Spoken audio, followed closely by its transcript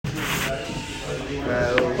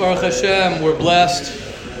Baruch Hashem, we're blessed.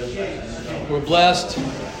 We're blessed.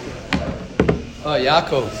 Oh,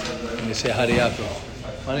 Yaakov. Let me say hi to Yaakov.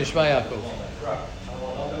 Manishma Yaakov.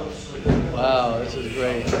 Wow, this is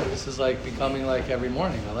great. This is like becoming like every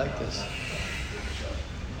morning. I like this.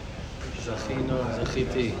 Zachino,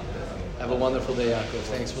 Zachiti. Have a wonderful day, Yaakov.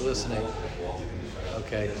 Thanks for listening.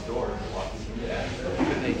 Okay.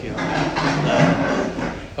 Thank you.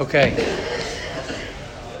 Okay.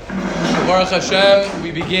 Baruch Hashem,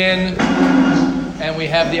 we begin and we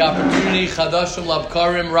have the opportunity, Chadashim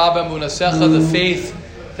Labkarim, Rabba Emunasecha, the faith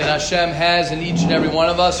that Hashem has in each and every one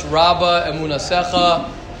of us. Rabba Emunasecha,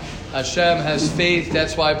 Hashem has faith.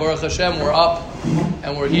 That's why Baruch Hashem, we're up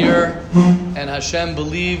and we're here. And Hashem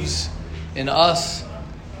believes in us,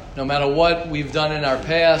 no matter what we've done in our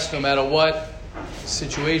past, no matter what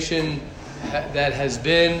situation that has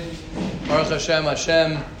been. Baruch Hashem,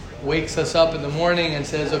 Hashem wakes us up in the morning and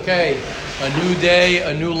says, okay, a new day,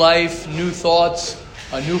 a new life, new thoughts,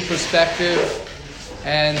 a new perspective.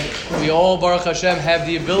 And we all, Baruch Hashem, have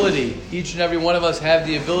the ability, each and every one of us have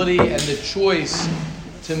the ability and the choice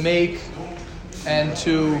to make and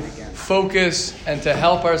to focus and to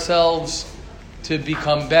help ourselves to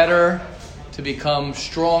become better, to become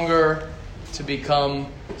stronger, to become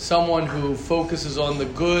someone who focuses on the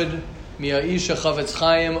good. Mi'a'isha chavetz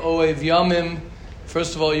chaim oev yamim.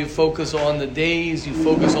 First of all, you focus on the days. You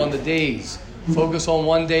focus on the days. Focus on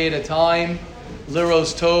one day at a time.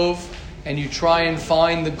 Liros tov. And you try and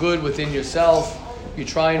find the good within yourself. You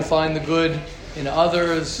try and find the good in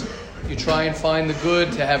others. You try and find the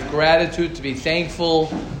good, to have gratitude, to be thankful,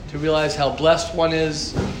 to realize how blessed one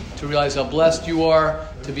is, to realize how blessed you are,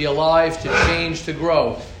 to be alive, to change, to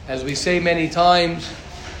grow. As we say many times,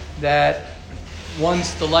 that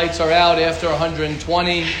once the lights are out after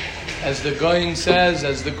 120, as the Goyin says,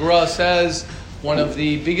 as the Gra says, one of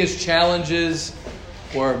the biggest challenges,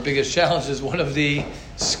 one of the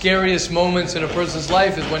scariest moments in a person's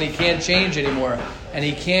life is when he can't change anymore, and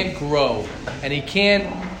he can't grow, and he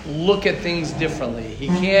can't look at things differently. He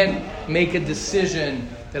can't make a decision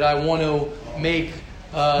that I want to make,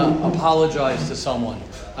 apologize to someone.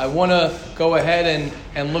 I want to go ahead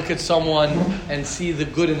and look at someone and see the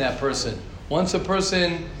good in that person. Once a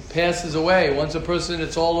person passes away, once a person,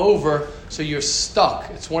 it's all over, so you're stuck.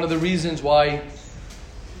 It's one of the reasons why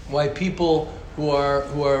people who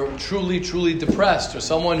are truly depressed, or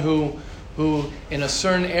someone who in a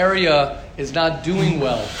certain area is not doing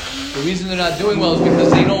well. The reason they're not doing well is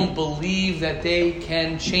because they don't believe that they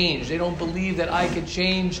can change. They don't believe that I can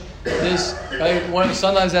change this. Right?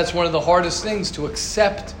 Sometimes that's one of the hardest things, to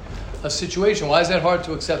accept a situation. Why is that hard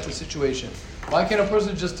to accept a situation? Why can't a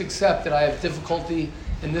person just accept that I have difficulty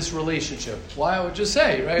in this relationship? Why? I would just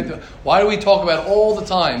say, right? Why do we talk about all the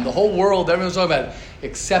time? The whole world, everyone's talking about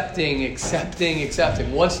accepting.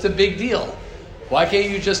 What's the big deal? Why can't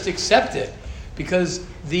you just accept it? Because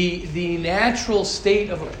the natural state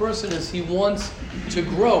of a person is he wants to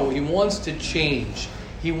grow. He wants to change.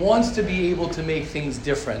 He wants to be able to make things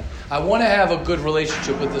different. I want to have a good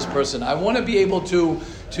relationship with this person. I want to be able to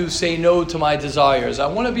say no to my desires. I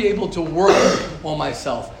want to be able to work on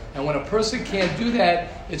myself. And when a person can't do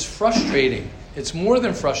that, it's frustrating. It's more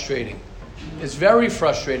than frustrating. It's very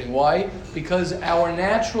frustrating. Why? Because our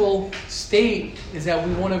natural state is that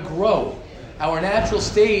we want to grow. Our natural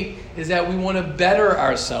state is that we want to better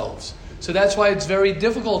ourselves. So that's why it's very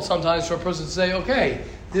difficult sometimes for a person to say, okay,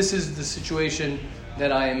 this is the situation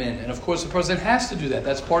that I am in. And of course, the person has to do that.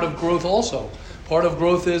 That's part of growth also. Part of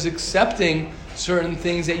growth is accepting certain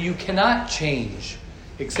things that you cannot change.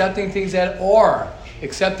 Accepting things that are.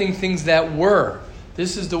 Accepting things that were.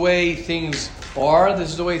 This is the way things are. This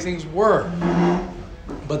is the way things were.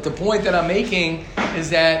 But the point that I'm making is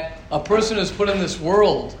that a person is put in this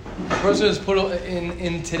world. A person is put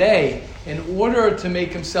in today in order to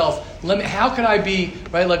make himself. How can I be,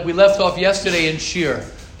 right? Like we left off yesterday in Shir,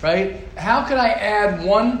 right? How can I add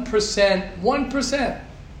 1%? 1%. And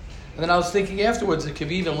then I was thinking afterwards, it could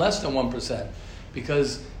be even less than 1%,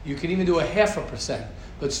 because you can even do 0.5%.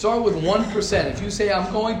 But start with 1%. If you say,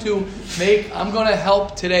 I'm going to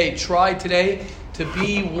help today, try today to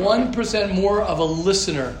be 1% more of a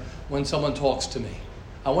listener when someone talks to me.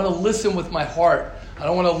 I want to listen with my heart. I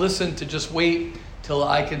don't want to listen to just wait till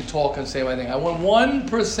I can talk and say my thing. I want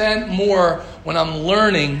 1% more when I'm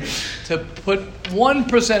learning to put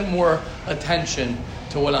 1% more attention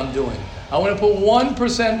to what I'm doing. I want to put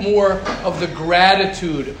 1% more of the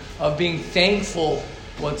gratitude of being thankful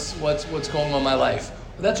what's going on in my life.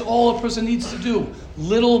 That's all a person needs to do,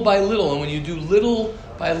 little by little. And when you do little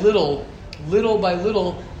by little,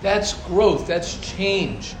 that's growth, that's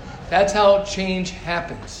change. That's how change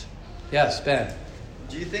happens. Yes, Ben.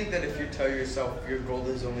 Do you think that if you tell yourself your goal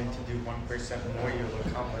is only to do 1% more, you'll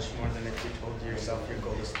accomplish more than if you told yourself your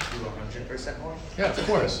goal is to do 100% more? Yeah, of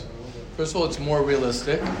course. First of all, it's more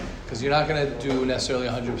realistic because you're not going to do necessarily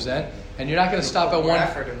 100%, and you're not going to stop at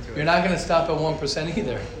You're not going to stop at 1%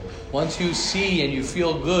 either. Once you see and you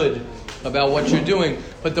feel good about what you're doing,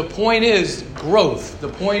 but the point is growth. The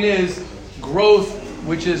point is growth,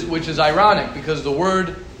 which is ironic because the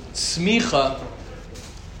word smicha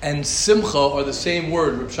and simcha are the same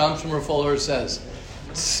word. Reb Shamshon Rafoler says,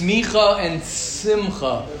 smicha and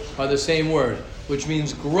simcha are the same word, which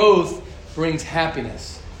means growth brings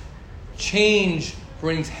happiness. Change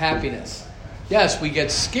brings happiness. Yes, we get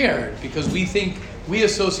scared because we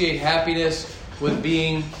associate happiness with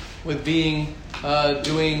being doing,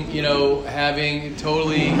 having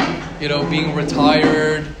totally, being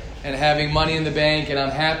retired and having money in the bank, and I'm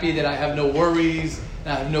happy that I have no worries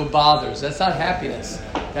and I have no bothers. That's not happiness.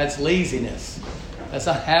 That's laziness. That's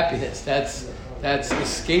not happiness. That's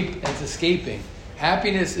escape. That's escaping.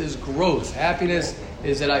 Happiness is growth. Happiness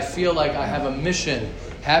is that I feel like I have a mission.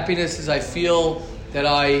 Happiness is I feel that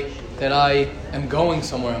I am going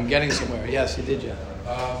somewhere. I'm getting somewhere. Yes, you did, yeah.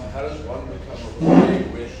 How does one become a warrior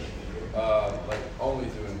with only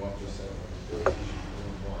doing 1%?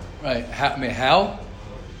 Right. How?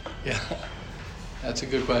 Yeah. That's a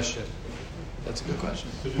good question.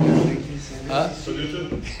 Huh?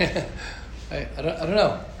 I don't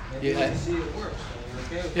know. Yeah. See it works.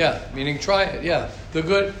 Yeah, meaning try it. Yeah.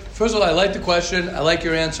 First of all, I like the question. I like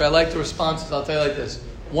your answer. I like the responses. I'll tell you like this.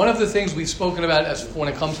 One of the things we've spoken about when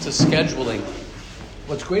it comes to scheduling.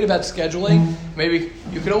 What's great about scheduling, maybe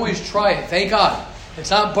you can always try it. Thank God.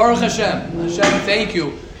 It's not Baruch Hashem. Hashem, thank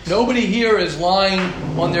you. Nobody here is lying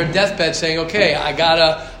on their deathbed saying, okay, I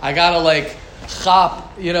gotta like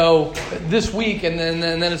chop, this week and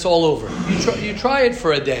then it's all over. You try it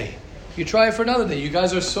for a day. You try it for another day. You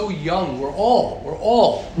guys are so young. We're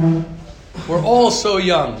all so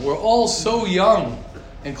young. We're all so young,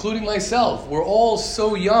 including myself. We're all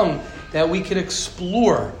so young that we can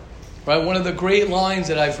explore. Right? One of the great lines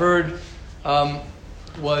that I've heard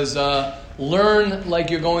was, learn like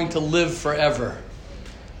you're going to live forever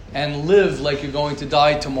and live like you're going to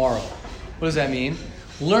die tomorrow. What does that mean?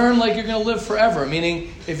 Learn like you're going to live forever.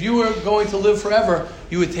 Meaning, if you were going to live forever,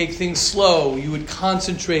 you would take things slow. You would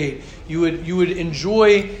concentrate. You would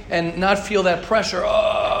enjoy and not feel that pressure.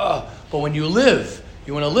 But when you live,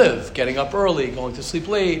 you want to live. Getting up early, going to sleep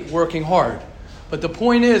late, working hard. But the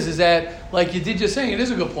point is that, like you did just saying, it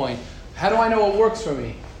is a good point. How do I know what works for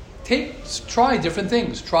me? Try different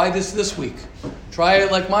things. Try this week. Try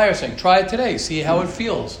it like Meyer saying. Try it today. See how it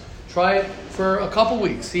feels. Try it for a couple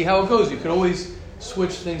weeks. See how it goes. You can always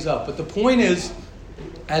switch things up. But the point is,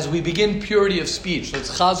 as we begin purity of speech,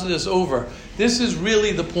 let's chazah this over. This is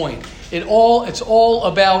really the point. It's all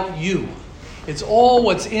about you. It's all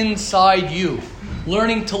what's inside you.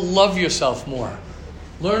 Learning to love yourself more.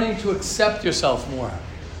 Learning to accept yourself more.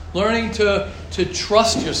 Learning to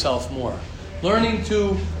trust yourself more. Learning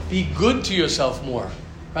to be good to yourself more.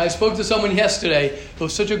 I spoke to someone yesterday. It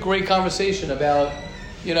was such a great conversation about,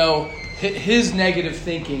 his negative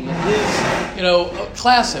thinking, his,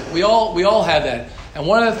 classic. We all have that. And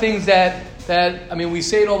one of the things that we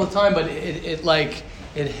say it all the time, but it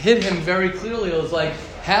hit him very clearly. It was like,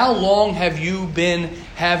 how long have you been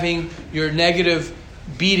having your negative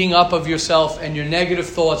beating up of yourself and your negative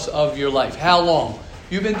thoughts of your life? How long?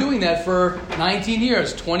 You've been doing that for 19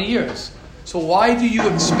 years, 20 years. So why do you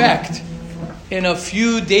expect in a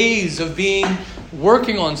few days of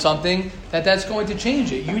working on something that's going to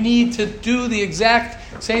change it? You need to do the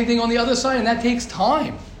exact same thing on the other side, and that takes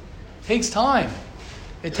time. It takes time.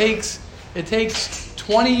 It takes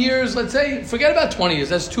 20 years, let's say. Forget about 20 years.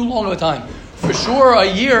 That's too long of a time. For sure,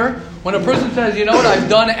 a year, when a person says, you know what, I've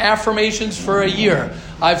done affirmations for a year.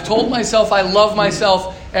 I've told myself I love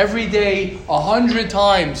myself every day 100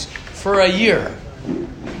 times for a year.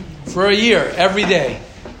 For a year, every day.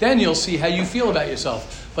 Then you'll see how you feel about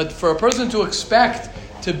yourself. But for a person to expect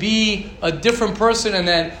to be a different person and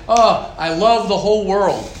then, I love the whole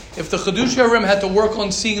world. If the Chedushei HaRim had to work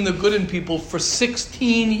on seeing the good in people for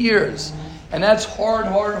 16 years, and that's hard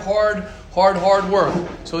work.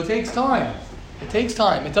 So it takes time. It takes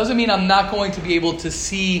time. It doesn't mean I'm not going to be able to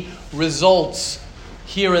see results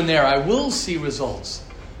here and there. I will see results.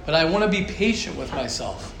 But I want to be patient with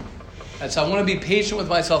myself. I want to be patient with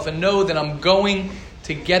myself and know that I'm going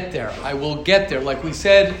to get there. I will get there. Like we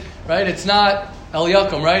said, right? It's not El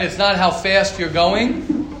Yakum, right? It's not how fast you're going,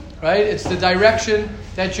 right? It's the direction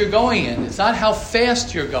that you're going in. It's not how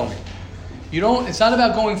fast you're going. It's not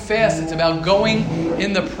about going fast. It's about going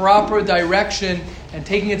in the proper direction and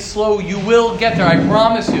taking it slow, you will get there. I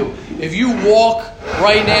promise you. If you walk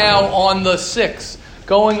right now on the 6,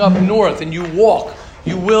 going up north, and you walk,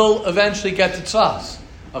 you will eventually get to Tzfas.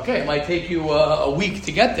 Okay, it might take you a week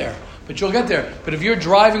to get there, but you'll get there. But if you're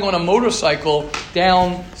driving on a motorcycle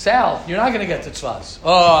down south, you're not going to get to Tzfas.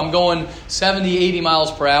 Oh, I'm going 70, 80 miles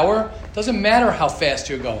per hour. It doesn't matter how fast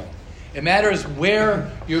you're going. It matters where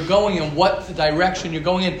you're going and what the direction you're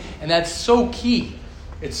going in. And that's so key.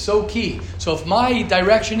 It's so key. So if my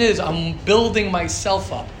direction is I'm building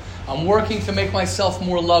myself up, I'm working to make myself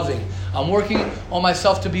more loving, I'm working on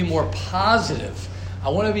myself to be more positive, I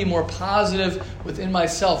want to be more positive within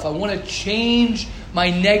myself. I want to change my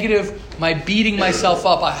negative, my beating myself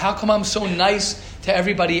up. How come I'm so nice to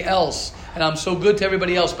everybody else and I'm so good to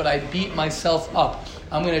everybody else, but I beat myself up?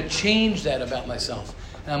 I'm going to change that about myself.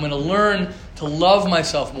 And I'm going to learn to love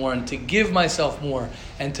myself more and to give myself more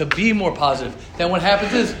and to be more positive. Then what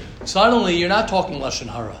happens is suddenly you're not talking Lashon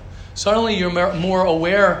Hara. Suddenly you're more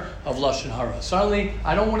aware of Lashon Hara. Suddenly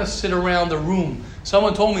I don't want to sit around the room.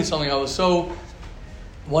 Someone told me something. I was so...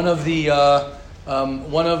 One of the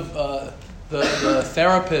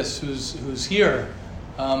therapists who's here,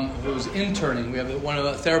 who's interning. We have one of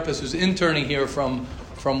the therapists who's interning here from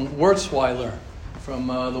Wurzweiler, from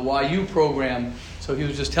the YU program. So he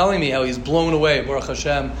was just telling me how he's blown away. Baruch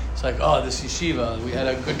Hashem. It's like, oh, this yeshiva. We had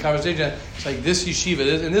a good conversation. It's like this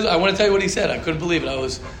yeshiva. And this, I want to tell you what he said. I couldn't believe it. I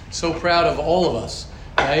was so proud of all of us,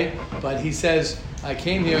 right? But he says, I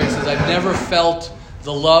came here. He says, I've never felt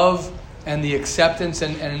the love and the acceptance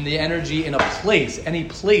and the energy in a place, any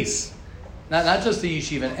place, not just the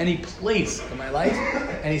yeshiva, in any place in my life.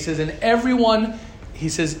 And he says, and everyone, he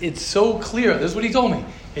says, it's so clear. This is what he told me.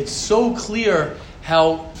 It's so clear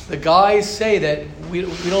how the guys say that we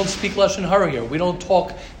don't speak Lashon Hara here. We don't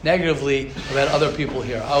talk negatively about other people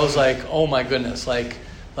here. I was like, oh my goodness, like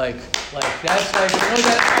that's like, you know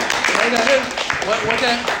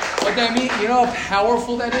what that means? You know how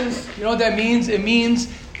powerful that is? You know what that means? It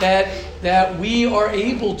means that we are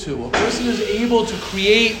able to. A person is able to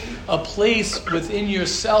create a place within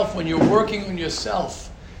yourself when you're working on yourself.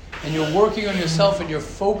 And you're working on yourself and you're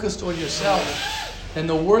focused on yourself. Then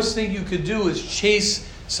the worst thing you could do is chase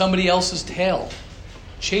somebody else's tail.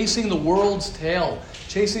 Chasing the world's tail.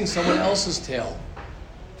 Chasing someone else's tail.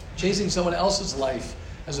 Chasing someone else's life.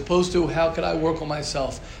 As opposed to how could I work on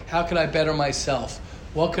myself? How could I better myself?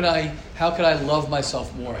 How could I love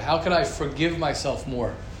myself more? How could I forgive myself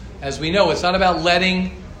more? As we know, it's not about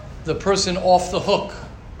letting the person off the hook.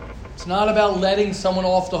 It's not about letting someone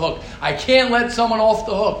off the hook. I can't let someone off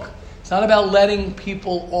the hook. It's not about letting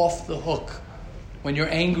people off the hook. When you're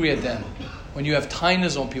angry at them, when you have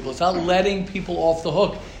kindness on people, it's not letting people off the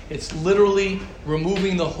hook. It's literally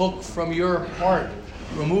removing the hook from your heart.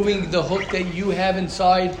 Removing the hook that you have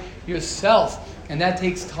inside yourself. And that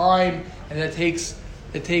takes time, and it's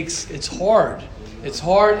hard. It's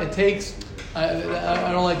hard. It takes,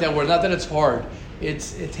 I don't like that word. Not that it's hard. It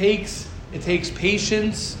takes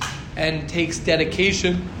patience and takes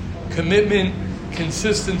dedication, commitment,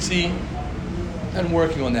 consistency, and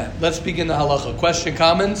working on that. Let's begin the halacha. Question,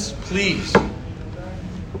 comments, please.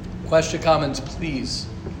 Question, comments, please.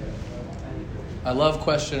 I love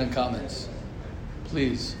question and comments.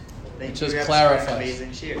 Please. Thank just you. clarify.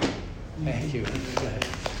 Amazing cheer. Thank you.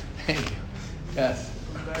 Thank you. Yes.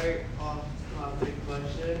 Very off-topic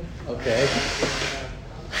question. Okay.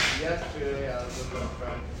 Yesterday I was with a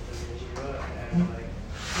friend from the yeshiva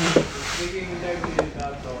and speaking negatively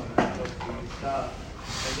about someone that's supposed to stop.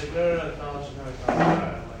 I was like, no, it's not Lashon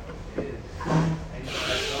Hara. I'm like, it is. And he's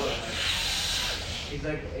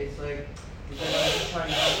like, no, he's like, I'm just trying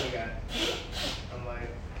to help the guy. I'm like,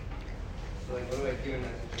 so what do I do in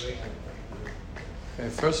that situation? Okay,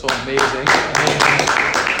 first of all, amazing. You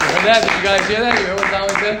heard that? Did you guys hear that? You heard what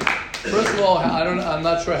Zalmi said? First of all, I'm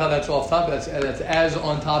not sure how that's off topic. That's as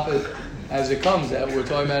on topic as it comes. That we're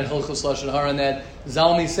talking about Hilchos Lashon Hara, and that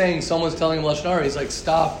Zalmi's saying someone's telling him Lashon Hara. He's like,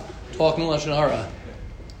 stop talking Lashon Hara.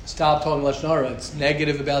 Stop talking Lashon Hara. It's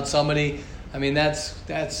negative about somebody. I mean, that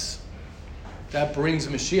brings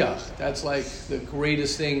Mashiach. That's like the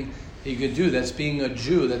greatest thing that you could do. That's being a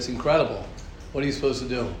Jew. That's incredible. What are you supposed to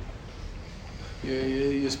do?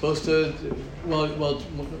 You're supposed to. Well.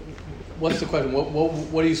 What's the question?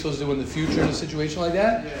 What are you supposed to do in the future in a situation like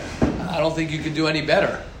that? Yeah. I don't think you could do any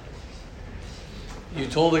better. You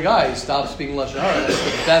told the guy, stop speaking Lashon Hara.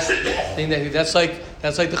 That's the best thing that's like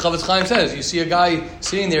the Chavetz Chaim says. You see a guy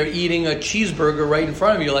sitting there eating a cheeseburger right in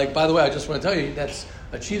front of you. You're like, by the way, I just want to tell you, that's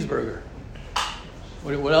a cheeseburger.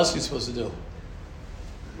 What else are you supposed to do?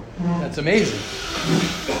 That's amazing.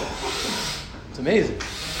 It's amazing.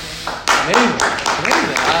 Amazing.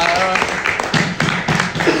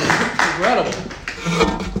 incredible.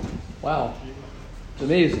 Wow. It's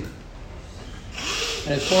amazing.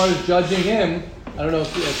 And as far as judging him, I don't know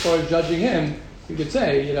if as far as judging him, you could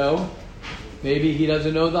say, maybe he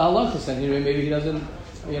doesn't know the halachas, and maybe he doesn't,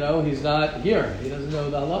 he's not here. He doesn't know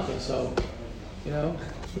the halachas. So,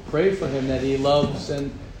 pray for him that he loves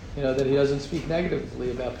and, that he doesn't speak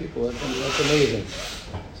negatively about people. That's amazing.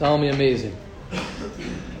 Tell me amazing.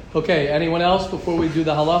 Okay, anyone else before we do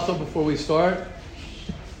the halacha, before we start?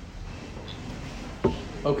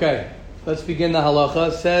 Okay, let's begin the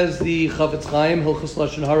halacha. Says the Chavetz Chaim, Hilchos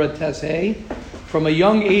Lashon Hara Tes Hey, from a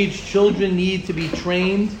young age, children need to be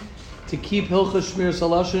trained to keep Hilchos Shmiras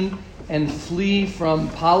HaLashon and flee from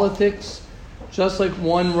politics, just like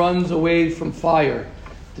one runs away from fire.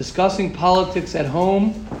 Discussing politics at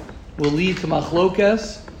home will lead to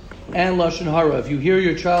machlokes and Lashon Hara. If you hear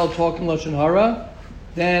your child talking Lashon Hara,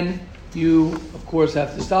 then you, of course,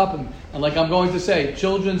 have to stop him. And like I'm going to say,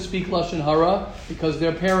 children speak Lashon Hara because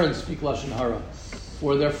their parents speak Lashon Hara,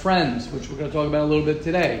 or their friends, which we're going to talk about a little bit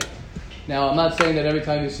today. Now, I'm not saying that every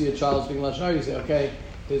time you see a child speaking Lashon Hara, you say, okay,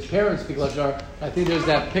 his parents speak Lashon Hara. I think there's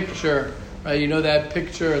that picture, right? You know that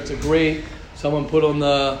picture? It's a great, someone put on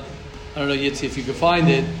the, I don't know, Yitzi, if you could find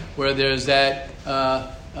it, where there's that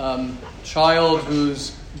child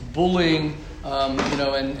who's bullying,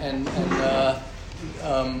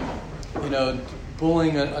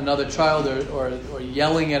 bullying another child or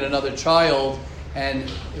yelling at another child, and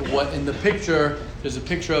what in the picture, there's a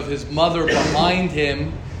picture of his mother behind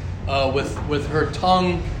him with her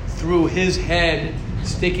tongue through his head,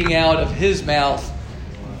 sticking out of his mouth,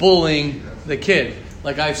 bullying the kid.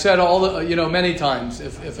 Like I've said many times,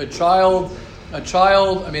 if a child,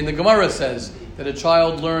 the Gemara says that a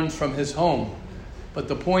child learns from his home. But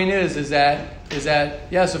the point is that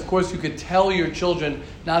yes, of course you could tell your children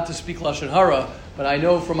not to speak Lashon Hara, but I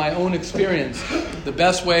know from my own experience, the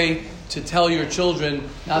best way to tell your children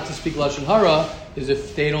not to speak Lashon Hara is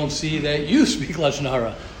if they don't see that you speak Lashon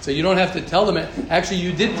Hara. So you don't have to tell them it. Actually,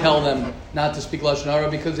 you did tell them not to speak Lashon Hara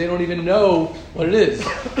because they don't even know what it is,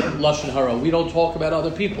 Lashon Hara. We don't talk about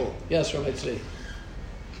other people. Yes, Rabbi Tzvi.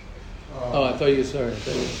 I thought you, sorry.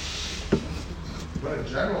 But in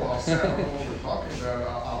general, I'll say, I don't know what we're talking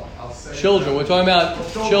about, I'll say... Children, we're talking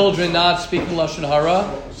about children not speaking Lashon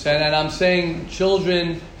Hara. And I'm saying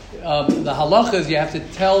children, the halachas, you have to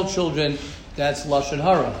tell children that's Lashon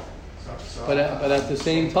Hara. But at the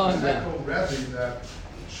same time... I echo Rebbe that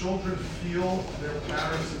children feel their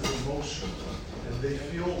parents' emotion, and they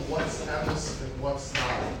feel what's emes and what's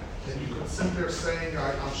not. And you could sit there saying,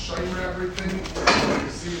 I'm showing you everything,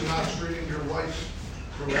 you see you're not treating your wife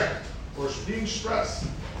correct, or being stressed.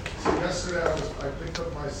 So yesterday I picked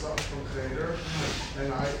up my son from Cheder,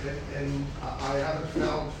 and I haven't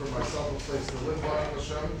found for myself a place to live by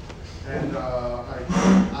Hashem, and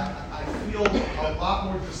I feel a lot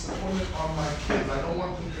more disappointment on my kids. I don't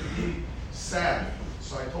want them to be sad.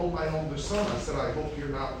 So I told my older son, I said, I hope you're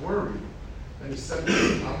not worried. And he said,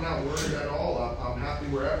 I'm not worried at all. I'm happy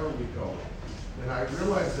wherever we go. And I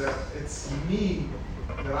realized that it's me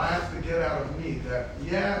that I have to get out of me, that,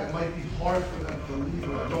 it might be hard for them to leave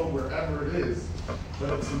or go wherever it is, but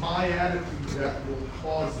it's my attitude that will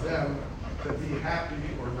cause them to be happy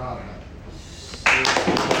or not happy.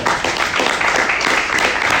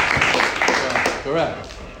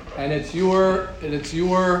 Correct. And it's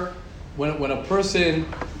your when a person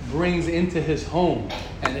brings into his home,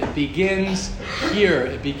 and it begins here,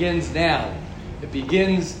 it begins now, it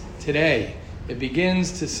begins today. It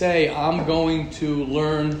begins to say, I'm going to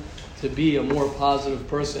learn to be a more positive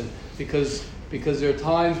person because there are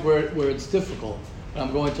times where it's difficult. But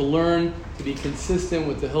I'm going to learn to be consistent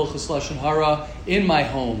with the Hilchos Lashon Hara in my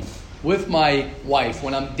home, with my wife,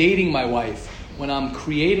 when I'm dating my wife, when I'm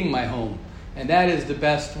creating my home. And that is the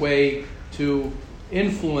best way to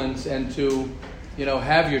influence and to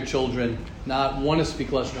have your children not want to speak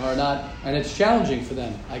Lashon Hara, and it's challenging for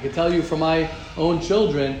them. I can tell you from my own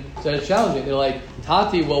children that it's challenging. They're like,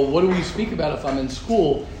 Tati, well, what do we speak about if I'm in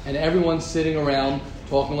school and everyone's sitting around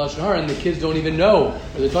talking Lashon Hara and the kids don't even know?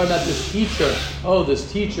 Or they're talking about this teacher. Oh,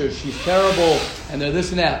 this teacher, she's terrible, and they're this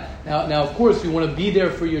and that. Now, of course, you want to be there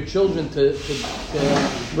for your children to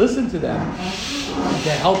listen to them, and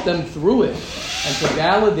to help them through it, and to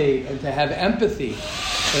validate and to have empathy.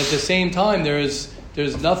 But at the same time, there's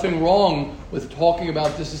nothing wrong with talking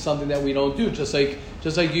about this is something that we don't do. Just like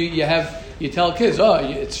you tell kids,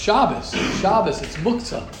 it's Shabbos, it's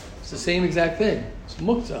Muktzah. It's the same exact thing. It's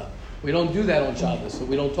Muktzah. We don't do that on Shabbos, so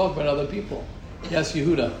we don't talk about other people. Yes,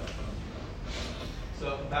 Yehuda.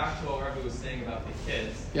 So back to what Rebbe was saying about the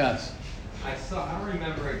kids. Yes. I don't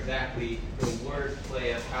remember exactly the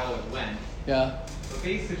wordplay of how it went. Yeah. But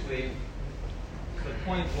basically, the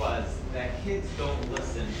point was that kids don't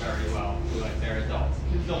listen very well to like their adults.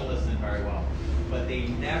 Kids don't listen very well, but they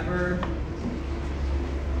never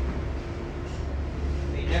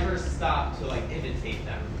stop to like imitate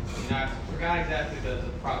them. You know, I forgot exactly the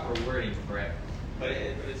proper wording for it, but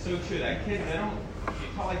it's so true that kids, they don't. If you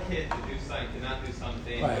tell a kid to do something, to not do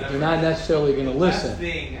something, Right. whatever, They're not necessarily going to the listen. best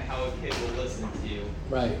thing how a kid will listen to you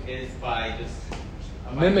Right. is by just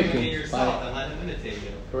Mimicking, doing it yourself by- and let him imitate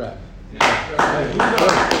you. Correct. You know?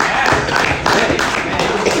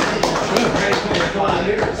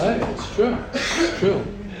 Right, it's true. It's true.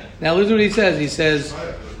 Now listen to what he says. He says,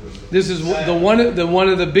 "This is one of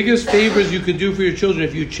the biggest favors you could do for your children.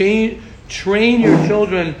 If you train your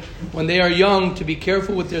children when they are young to be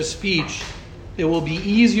careful with their speech, it will be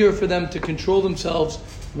easier for them to control themselves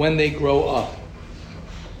when they grow up."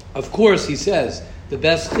 Of course, he says, the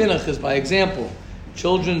best chinuch is by example.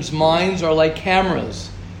 Children's minds are like cameras.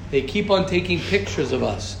 They keep on taking pictures of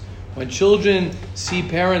us. When children see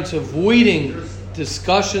parents avoiding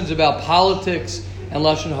discussions about politics and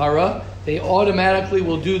Lashon Hara, they automatically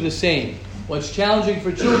will do the same. What's challenging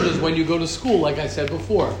for children is when you go to school, like I said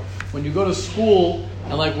before. When you go to school,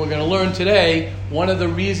 and like we're going to learn today, one of the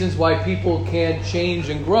reasons why people can't change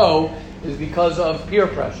and grow is because of peer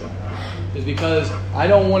pressure. Is because I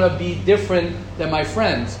don't want to be different than my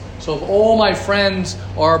friends. So if all my friends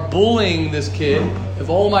are bullying this kid, if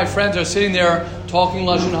all my friends are sitting there talking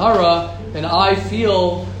Lashon Hara, then I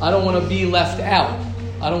feel I don't want to be left out.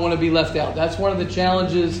 I don't want to be left out. That's one of the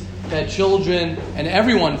challenges that children, and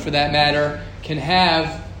everyone for that matter, can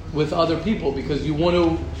have with other people, because you want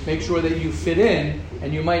to make sure that you fit in,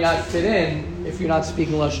 and you might not fit in if you're not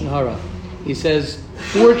speaking Lashon Hara. He says,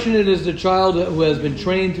 fortunate is the child who has been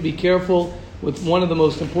trained to be careful with one of the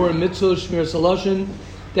most important mitzvahs, Shmiras HaLashon.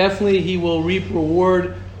 Definitely he will reap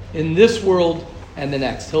reward in this world and the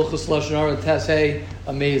next. Hilchos Lashon Hara Taseh,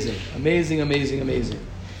 amazing. Amazing, amazing, amazing.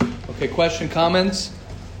 Okay, question, comments?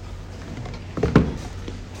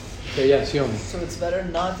 Okay, yes, Yomi. So it's better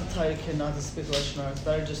not to tell your kid not to speak Lashon Hara. It's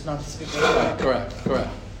better just not to speak Lashon Hara. Correct.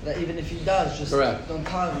 That even if he does, just Correct. don't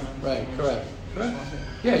tell him. Right, correct.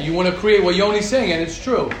 Yeah, you want to create what Yoni's saying, and it's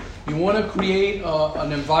true. You want to create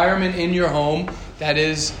an environment in your home that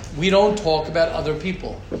is, we don't talk about other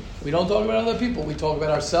people. We don't talk about other people. We talk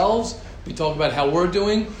about ourselves. We talk about how we're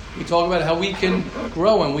doing. We talk about how we can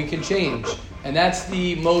grow and we can change. And that's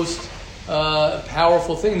the most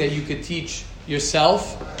powerful thing that you could teach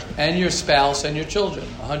yourself and your spouse and your children.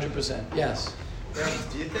 100%. Yes. Do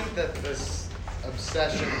you think that this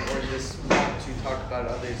obsession or this want to talk about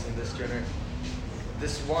others in this generation,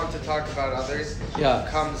 this want to talk about others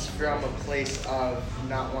comes from a place of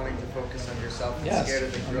not wanting to focus on yourself and scared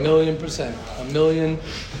of the growth? 1,000,000%.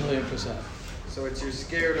 1,000,000,000%. So it's you're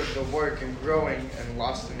scared of the work and growing and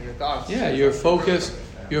lost in your thoughts. Yeah, you're focused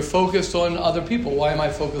on other people. Why am I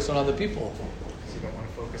focused on other people? Because you don't want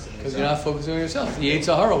to focus on yourself. Because you're not focusing on yourself. The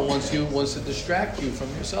Yetzer Hara wants to distract you from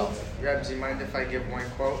yourself. Rebs, do you mind if I give one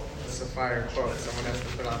quote? It's a fire quote. Someone has to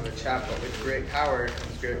put on the chat, but with great power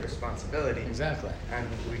comes great responsibility. Exactly. And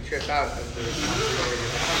we trip out of the responsibility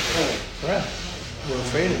of the country. Correct. We're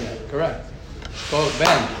afraid of that. Correct. Go,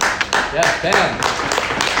 Ben. Yes, Ben.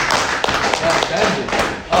 Yes, Benji.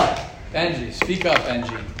 Benji. Speak up,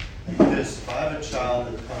 Benji. This, if I have a child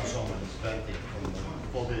that comes home and is venting from the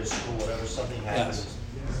full day of school, whatever, something happens,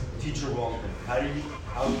 teacher wronged them. How do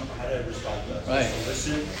I respond to that? Right. So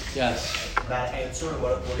listen, Yes. not answer,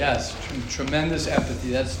 what Yes. Tremendous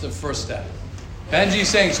empathy. That's the first step. Benji's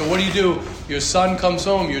saying, so what do? Your son comes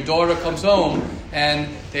home, your daughter comes home, and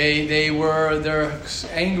they're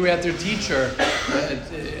angry at their teacher,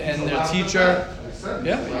 and their teacher,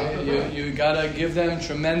 you gotta give them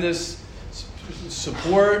tremendous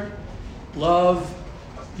support, love.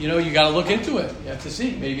 You got to look into it. You have to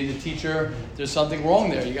see. Maybe the teacher, there's something wrong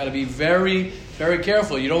there. You got to be very, very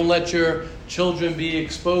careful. You don't let your children be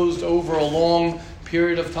exposed over a long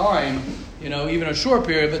period of time, even a short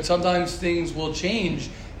period, but sometimes things will change,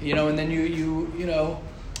 and then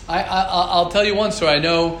I'll tell you one story. I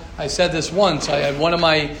know I said this once. I had one of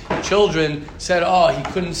my children said, he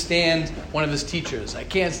couldn't stand one of his teachers. I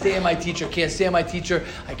can't stand my teacher, can't stand my teacher,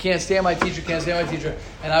 I can't stand my teacher, can't stand my teacher.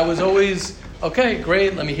 And I was always, okay,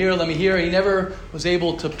 great, let me hear. He never was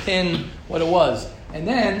able to pin what it was. And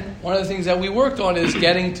then one of the things that we worked on is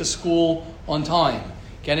getting to school on time,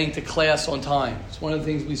 getting to class on time. It's one of the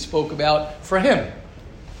things we spoke about for him.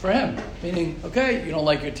 Meaning, okay, you don't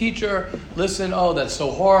like your teacher, listen, that's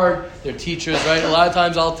so hard, they're teachers, right? A lot of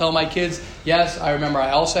times I'll tell my kids, yes, I remember I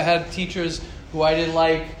also had teachers who I didn't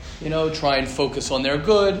like, try and focus on their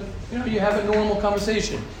good. You have a normal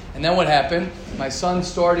conversation. And then what happened? My son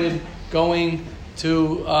started going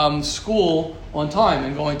to school on time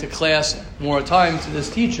and going to class more time to this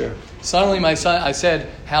teacher. Suddenly my son, I said,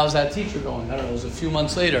 how's that teacher going? I don't know, it was a few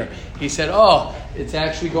months later. He said, oh, it's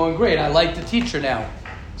actually going great. I like the teacher now.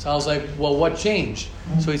 So I was like, well, what changed?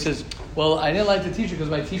 So he says, well, I didn't like the teacher because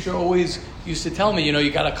my teacher always used to tell me,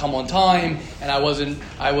 you got to come on time. And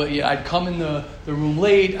I'd come in the room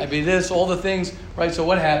late. I'd be this, all the things, right? So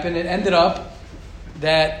what happened? It ended up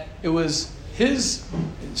that it was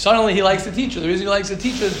suddenly he likes the teacher. The reason he likes the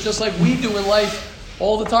teacher is just like we do in life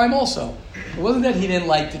all the time also. It wasn't that he didn't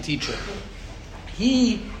like the teacher.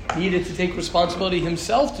 He needed to take responsibility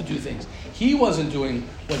himself to do things. He wasn't doing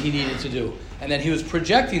what he needed to do. And then he was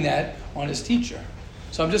projecting that on his teacher.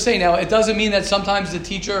 So I'm just saying now, it doesn't mean that sometimes the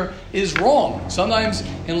teacher is wrong. Sometimes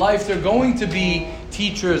in life there are going to be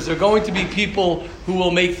teachers, there are going to be people who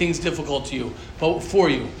will make things difficult for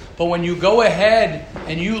you. But when you go ahead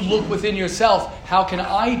and you look within yourself, how can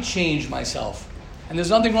I change myself? And there's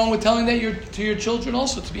nothing wrong with telling that to your children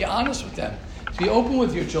also, to be honest with them, to be open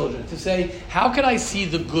with your children, to say, how can I see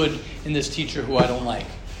the good in this teacher who I don't like?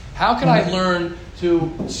 How can I learn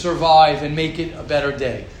to survive and make it a better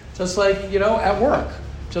day? Just like, at work,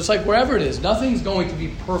 just like wherever it is. Nothing's going to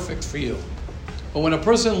be perfect for you. But when a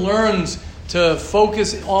person learns to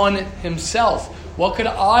focus on himself, what could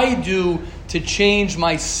I do to change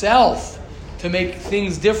myself, to make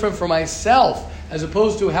things different for myself, as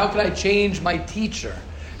opposed to how could I change my teacher?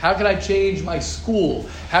 How could I change my school?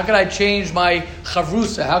 How could I change my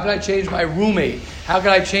chavrusa? How could I change my roommate? How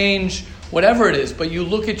could I change whatever it is? But you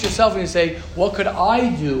look at yourself and you say, what could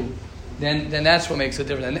I do? Then that's what makes a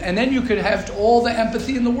difference. And then you could have all the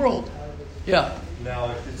empathy in the world. Yeah.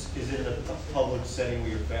 Now, is it in a public setting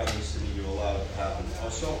where your family's sitting, you allow it to happen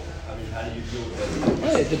also? I mean, how do you deal with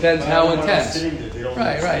that? Right, it depends how intense.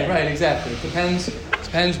 Right, exactly. It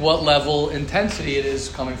depends what level intensity it is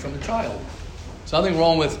coming from the child. There's nothing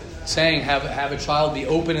wrong with saying have a child be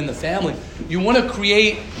open in the family. You want to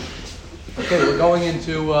create. Okay, we're going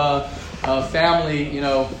into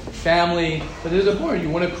family, but there's a point.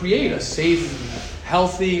 You want to create a safe,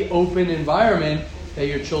 healthy, open environment that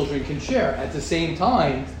your children can share. At the same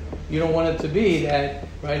time, you don't want it to be that,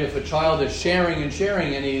 right, if a child is sharing and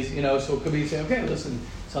he's, so it could be saying, okay, listen,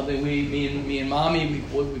 something me and mommy,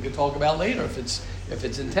 we could talk about later if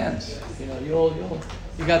it's intense.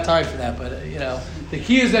 You got time for that, but the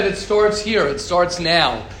key is that it starts here. It starts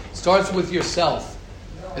now. It starts with yourself.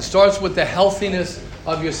 It starts with the healthiness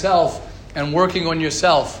of yourself and working on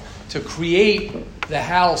yourself to create the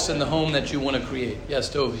house and the home that you want to create. Yes,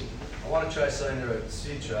 Toby. I want to try something that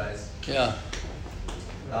Steve tries. Yeah.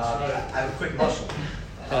 I have a quick muscle.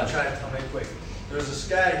 I'll make it quick. There's this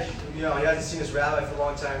guy, he hasn't seen his rabbi for a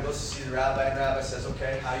long time. He goes to see the rabbi, and the rabbi says,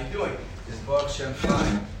 okay, how you doing? His book, Shem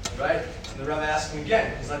fine, right? And the rabbi asks him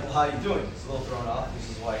again. He's like, well, how you doing? He's a little thrown off. He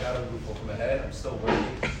says, well, I got a roof over my head. I'm still working.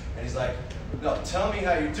 And he's like, no, tell me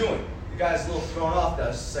how you're doing. The guy's a little thrown off.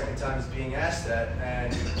 That's the second time he's being asked that.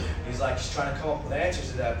 And he's trying to come up with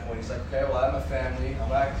answers at that point. He's like, okay, well, I have my family. I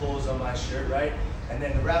got clothes on my shirt, right? And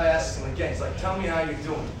then the rabbi asks him again. He's like, tell me how you're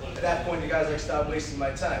doing. At that point, the guy's like, stop wasting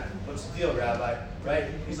my time. What's the deal, rabbi? Right?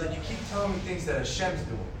 He's like, you keep telling me things that Hashem's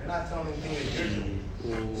doing. You're not telling me things that you're doing.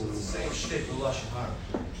 So it's the same shtick with Lashon Hara.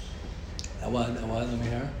 Let me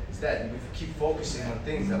hear. It's that if we keep focusing on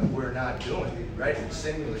things that we're not doing, right? We're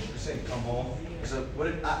saying, come home. So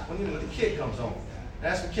when the kid comes home, and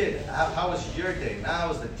ask the kid, how was your day? Now how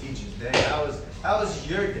was the teacher's day? How was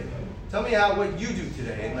your day? Tell me what you do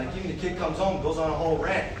today. And even the kid comes home, goes on a whole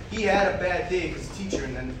rant. He had a bad day because teacher,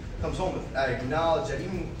 and then comes home with, I acknowledge that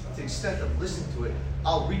even to the extent of listening to it,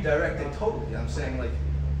 I'll redirect it totally. I'm saying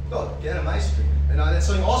go get him ice cream. And that's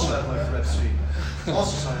something also I've learned from Reb Street.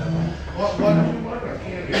 Also something I've learned. What have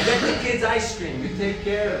you learned? You get the kids ice cream. You take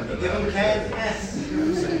care of them. You give them candy.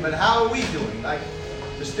 Yes. But how are we doing?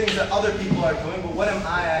 There's things that other people are doing, but what am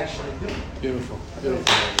I actually doing? Beautiful. Okay,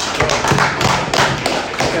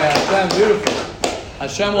 Hashem, beautiful.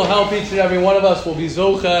 Hashem will help each and every one of us. Will be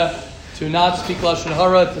zocha to not speak Lashon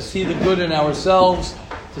Hara, to see the good in ourselves,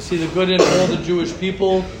 to see the good in all the Jewish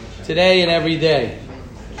people today and every day.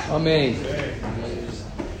 Amen.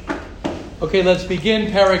 Okay, let's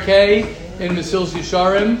begin Parakeh in Mesilas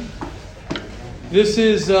Yesharim. This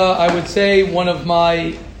is, I would say, one of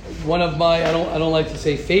my I don't like to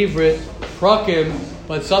say favorite prakim,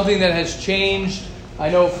 but something that has changed. I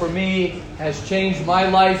know for me has changed my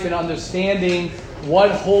life in understanding what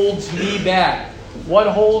holds me back, what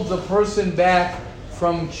holds a person back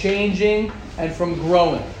from changing and from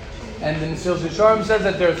growing. And the Mesilas Yesharim says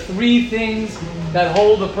that there are three things that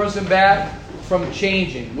hold a person back from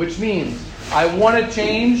changing, which means I want to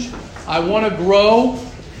change, I want to grow,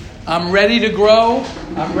 I'm ready to grow.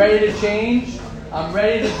 I'm ready to change. I'm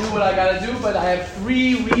ready to do what I got to do, but I have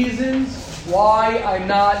 3 reasons why I'm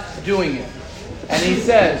not doing it. And he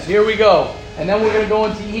says, here we go. And then we're going to go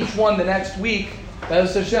into each one the next week.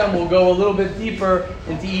 Be'ez Hashem, we'll go a little bit deeper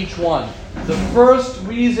into each one. The first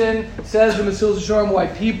reason, says the Mesilas Yesharim, why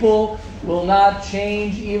people will not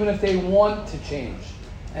change even if they want to change.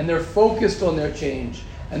 And they're focused on their change.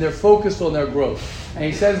 And they're focused on their growth. And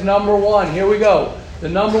he says, number 1, here we go. The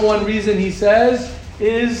number 1 reason he says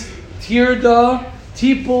is tirda,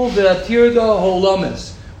 tipul v'tirda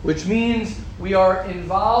holamis, which means we are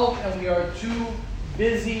involved and we are too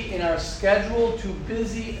busy in our schedule, too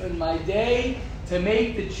busy in my day to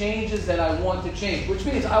make the changes that I want to change. Which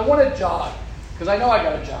means I want to jog, because I know I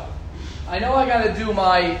got a job. I know I got to do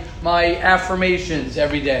my affirmations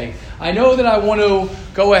every day. I know that I want to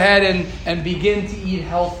go ahead and begin to eat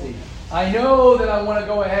healthy. I know that I want to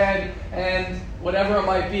go ahead and whatever it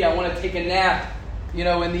might be, I want to take a nap,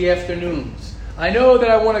 in the afternoons. I know that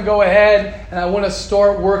I want to go ahead and I want to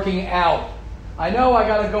start working out. I know I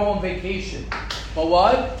got to go on vacation. But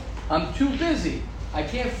what? I'm too busy. I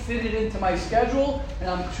can't fit it into my schedule, and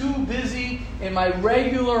I'm too busy in my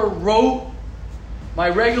regular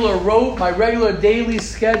daily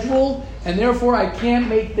schedule, and therefore I can't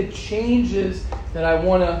make the changes that I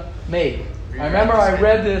want to make. I remember I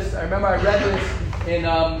read this in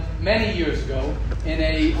many years ago in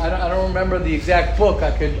I don't remember the exact book.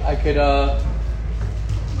 I could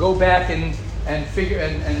go back and figure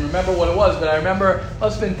and remember what it was, but I remember it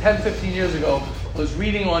must have been 10, 15 years ago. I was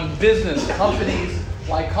reading on business, companies,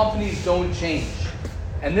 why companies don't change.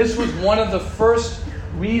 And this was one of the first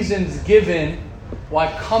reasons given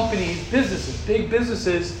why companies, businesses, big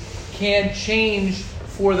businesses, can't change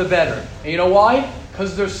for the better. And you know why?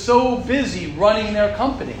 Because they're so busy running their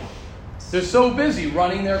company. They're so busy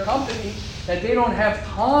running their company that they don't have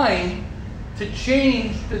time to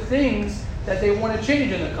change the things that they want to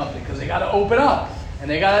change in the company, because they got to open up and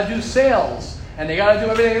they got to do sales and they got to do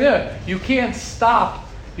everything there. You can't stop.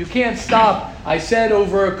 I said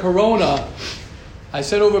over Corona,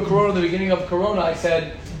 the beginning of Corona, I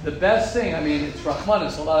said the best thing, it's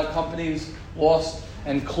Rahmanis. A lot of companies lost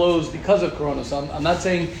and closed because of Corona. So I'm not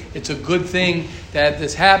saying it's a good thing that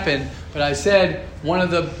this happened, but I said one of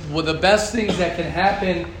the best things that can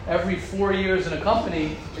happen every 4 years in a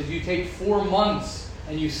company is you take 4 months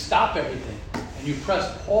and you stop everything and you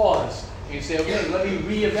press pause and you say, okay, let me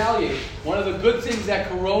reevaluate. One of the good things that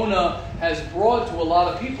Corona has brought to a lot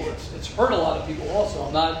of people, it's hurt a lot of people also.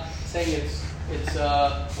 I'm not saying it's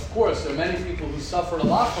of course, there are many people who suffered a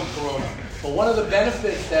lot from Corona. But one of the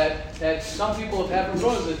benefits that some people have had from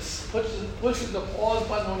Corona is it pushes the pause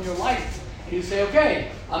button on your life. And you say,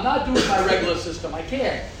 okay, I'm not doing my regular system. I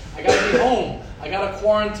can't. I got to be home. I got to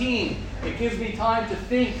quarantine. It gives me time to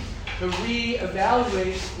think, to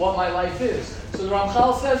reevaluate what my life is. So the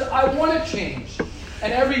Ramchal says, I want to change.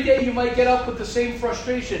 And every day you might get up with the same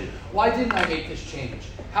frustration. Why didn't I make this change?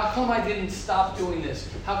 How come I didn't stop doing this?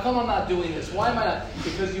 How come I'm not doing this? Why am I not?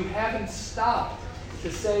 Because you haven't stopped to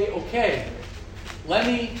say, okay, let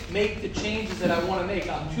me make the changes that I want to make.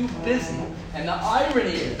 I'm too busy. And the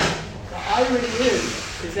irony is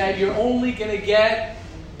that you're only going to get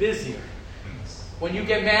busier. When you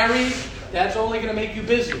get married, that's only going to make you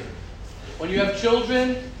busier. When you have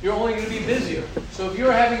children, you're only going to be busier. So if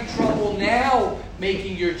you're having trouble now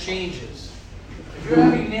making your changes, if you're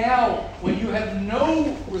having now, when you have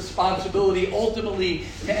no responsibility ultimately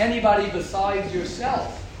to anybody besides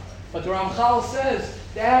yourself, but the Ramchal says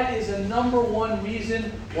that is a number 1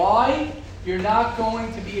 reason why you're not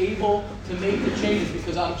going to be able to make the changes,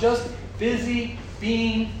 because I'm just busy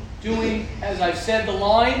doing, as I've said the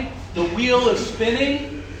line, the wheel is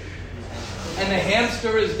spinning and the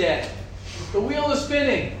hamster is dead. The wheel is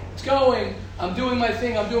spinning. It's going. I'm doing my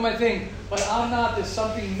thing. But there's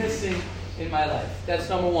something missing in my life. That's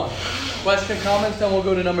number 1. Question, comments, then we'll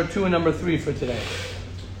go to number 2 and number 3 for today.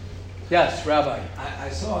 Yes, Rabbi. I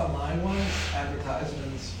saw online once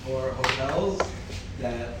advertisements for hotels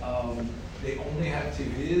that they only have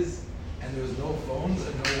TVs and there's no phones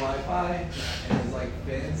and no Wi-Fi, and it's like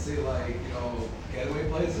fancy, getaway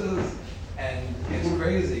places, and it's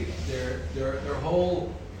crazy. Their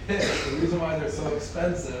whole pitch, the reason why they're so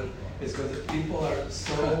expensive is because people are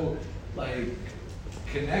so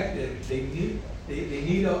connected. They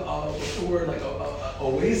need a what's the word, a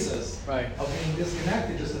oasis of being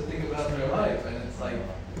disconnected just to think about their life. And it's like,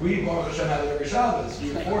 we Baruch Hashem have it every Shabbos.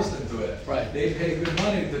 We were forced into it. Right. They pay good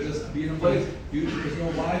money to just be in a place. There's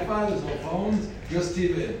no Wi-Fi, there's no phones, just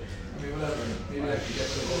TV. Whatever. Maybe I should get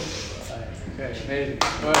to the Okay, amazing.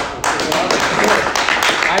 All right.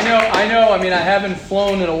 I know. I mean, I haven't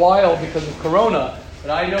flown in a while because of Corona,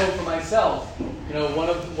 but I know for myself, one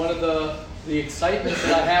of the excitements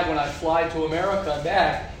that I have when I fly to America and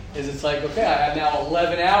back is it's like, okay, I have now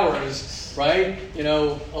 11 hours, right?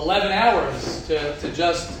 11 hours to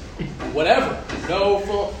just whatever.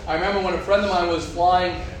 I remember when a friend of mine was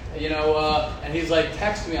flying, and he's like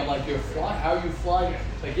texting me. I'm like, you're flying? How are you flying?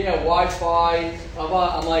 Like, yeah, Wi-Fi.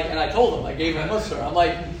 I'm like, and I told him, I gave him a musser. I'm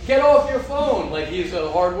like, get off your phone. Like, he's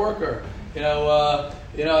a hard worker. I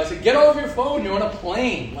said, get off your phone. You're on a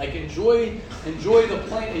plane. Like, enjoy the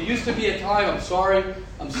plane. It used to be a time. I'm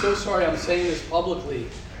so sorry. I'm saying this publicly,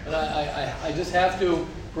 but I just have to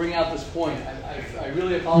bring out this point. I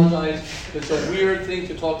really apologize. It's a weird thing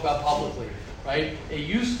to talk about publicly, right? It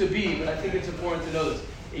used to be, but I think it's important to know this.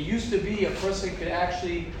 It used to be a person could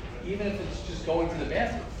actually, even if it's just going to the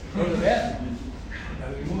bathroom, go to the bathroom.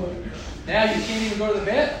 Now you can't even go to the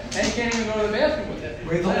bathroom. And you can't even go to the bathroom with it.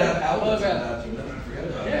 Wait till they have outlets.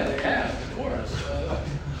 Yeah, they have, of course.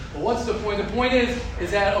 But what's the point? The point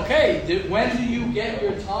is that, okay, when do you get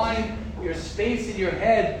your time, your space in your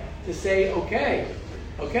head to say, okay,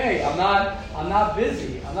 I'm not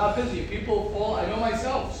busy. People fall, I know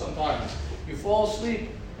myself sometimes. You fall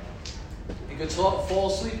asleep. You could fall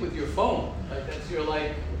asleep with your phone. Like that's your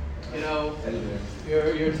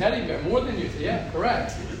your teddy bear. More than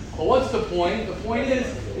correct. But what's the point? The point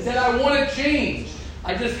is that I want to change.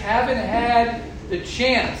 I just haven't had the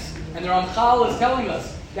chance. And the Ramchal is telling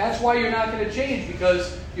us that's why you're not going to change,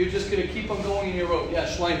 because you're just going to keep on going in your road. Yeah,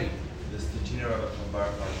 Shlomi. This Tina Rabbi from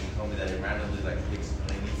Baruch told me that he randomly takes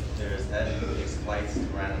when he needs to clear his head, he takes flights to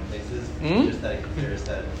random places just that he can clear his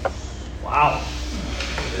head. Wow.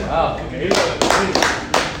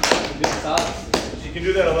 You can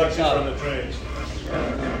do that, Alexia, from the trains.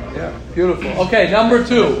 Yeah, beautiful. Okay, number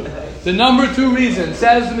 2. The number 2 reason,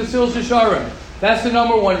 says the Mesilas Yesharim. That's the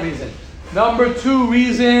number 1 reason. Number 2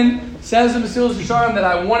 reason, says the Mesilas Yesharim, that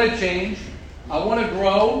I want to change, I want to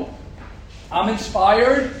grow, I'm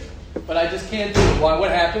inspired, but I just can't do it. Why?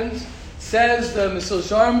 What happens? Says the Mesilas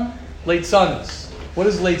Yesharim, Leitzanis. What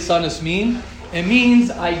does Leitzanis mean? It means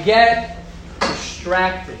I get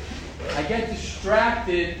distracted. I get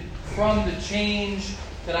distracted from the change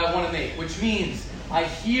that I want to make, which means I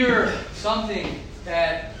hear something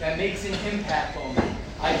that makes an impact on me.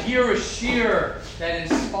 I hear a shir that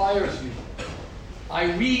inspires me.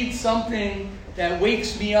 I read something that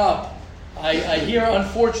wakes me up. I hear,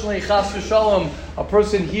 unfortunately, chas v'shalom, a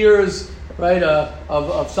person hears, right,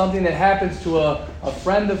 of something that happens to a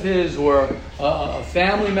friend of his or a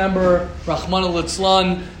family member, Rahman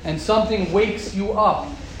al-Litzlan, and something wakes you up.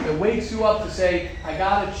 It wakes you up to say, I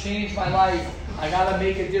got to change my life. I got to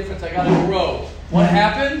make a difference. I got to grow. What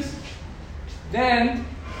happens? Then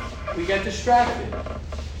we get distracted.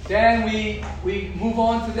 Then we move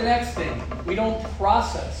on to the next thing. We don't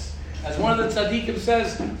process. As one of the tzaddikim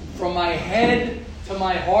says, from my head to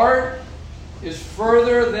my heart is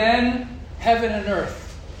further than heaven and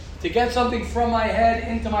earth. To get something from my head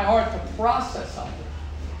into my heart, to process something,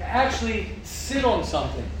 to actually sit on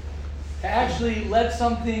something, to actually let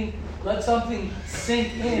something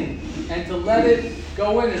sink in, and to let it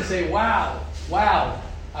go in and say, wow,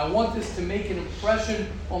 I want this to make an impression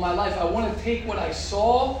on my life. I want to take what I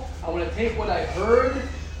saw, I want to take what I heard,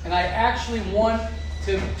 and I actually want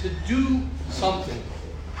to do something.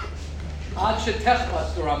 Ad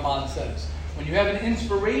shetechlas, the Ramban says. When you have an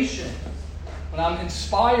inspiration, when I'm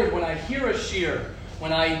inspired, when I hear a shir,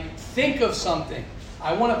 when I think of something,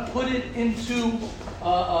 I want to put it into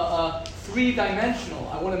three-dimensional.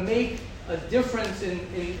 I want to make a difference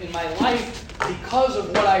in my life because of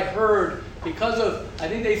what I heard, because of, I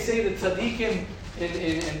think they say that tzaddikim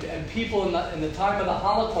and people in the time of the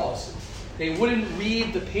Holocaust, they wouldn't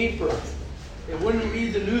read the paper. They wouldn't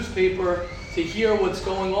read the newspaper to hear what's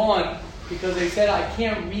going on, because they said, I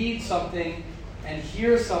can't read something and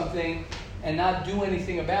hear something and not do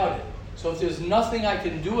anything about it. So if there's nothing I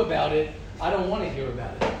can do about it, I don't want to hear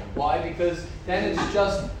about it. Why? Because then it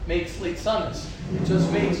just makes leitzanis. It just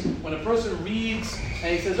makes, when a person reads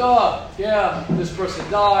and he says, oh, yeah, this person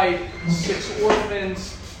died, 6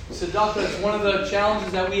 orphans, tzedakah. It's one of the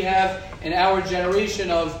challenges that we have in our generation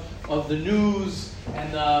of the news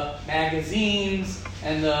and the magazines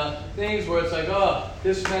and the things where it's like, oh,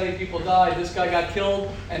 this many people died, this guy got killed,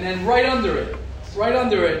 and then right under it,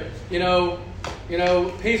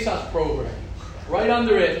 Pesach program. Right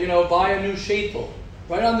under it, buy a new sheitel.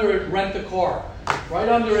 Right under it, rent a car. Right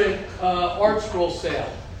under it, art scroll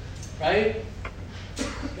sale. Right?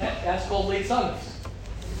 That's called leitzanis.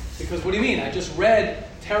 Because what do you mean? I just read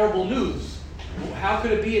terrible news. How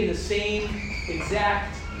could it be in the same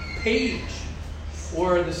exact page?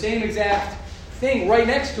 or the same exact thing right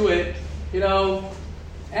next to it,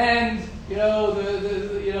 and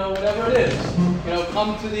whatever it is,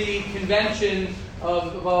 come to the convention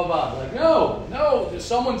of blah blah blah. Like no, there's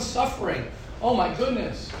someone suffering. Oh my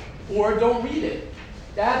goodness. Or don't read it.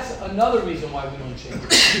 That's another reason why we don't change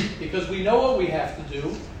it. Because we know what we have to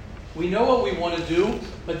do. We know what we want to do.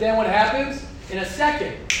 But then what happens? In a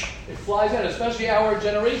second, it flies out. Especially our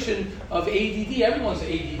generation of ADD. Everyone's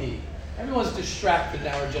ADD. Everyone's distracted in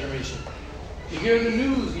our generation. You hear the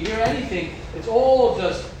news. You hear anything. It's all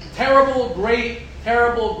just terrible, great,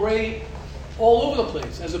 all over the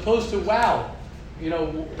place. As opposed to, wow,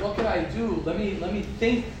 what can I do? Let me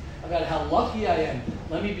think about how lucky I am.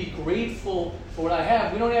 Let me be grateful for what I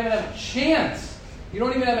have. We don't even have a chance. You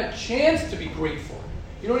don't even have a chance to be grateful.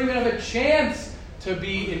 You don't even have a chance to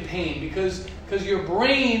be in pain because your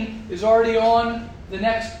brain is already on the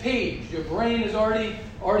next page. Your brain has already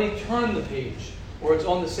turned the page, or it's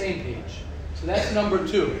on the same page. So that's number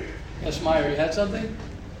 2. Yes, Meyer, you had something?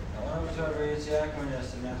 I went over to a Rabbi Yaakov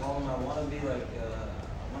yesterday, and I told him I want to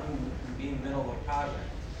be in the middle of a project.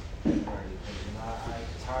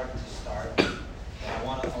 It's hard to start. And I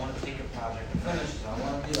want to take a project and finish it. So I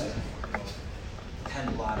want to be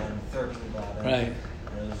 10 blot in, 13 blot in. Right.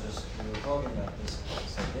 And it was just, we were talking about this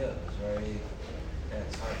idea. It was very,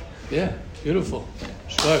 it's hard. Yeah, beautiful.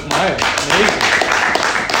 Shlomo Meyer, amazing.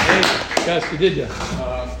 Yes, you did, yeah.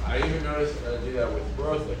 I even noticed I do that with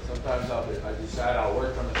growth. Like sometimes I decide I'll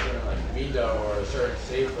work on a certain midah or a certain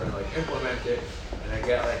sefer and implement it, and I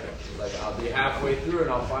get I'll be halfway through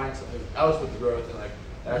and I'll find something else with growth and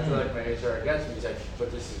that's where my HR gets me. He's like,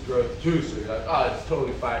 but this is growth too. So you're like, oh, it's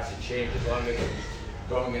totally fine to change as long as it's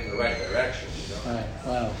going in the right direction. Right.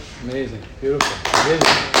 Wow. Amazing. Beautiful.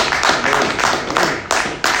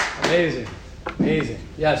 Amazing.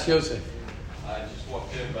 Yes, Yosef. I just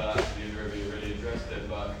walked in, but actually Rebbe already addressed it.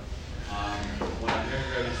 But when I'm hearing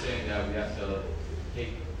Rebbe saying that we have to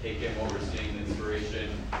take in what we're seeing, the inspiration,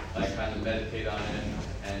 kind of meditate on it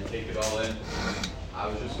and take it all in. I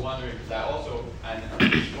was just wondering, because I also, and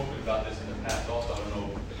I've spoken about this in the past also, I don't know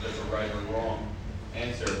if there's a right or wrong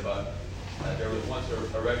answer, but there was once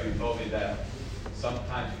a Rebbe who told me that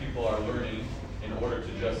sometimes people are learning in order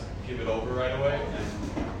to just give it over right away,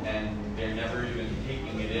 and they're never even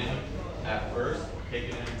taking it in at first, take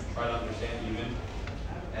it in, try to understand even,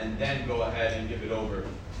 and then go ahead and give it over.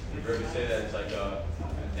 Did Rebbe say that it's a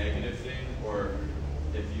negative thing, or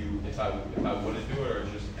if I wouldn't do it, or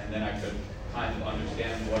just, and then I could kind of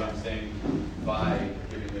understand what I'm saying by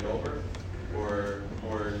giving it over, or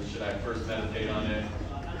should I first meditate on it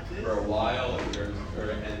for a while,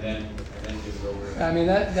 and then give it over? I mean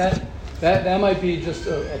that might be just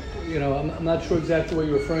I'm not sure exactly what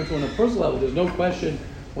you're referring to on a personal level. There's no question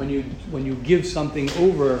when you give something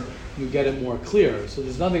over, you get it more clear. So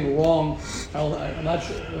there's nothing wrong. I'm not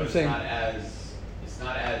sure. I'm saying it's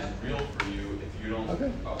not as real for you if you don't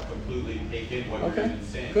completely take in what you're even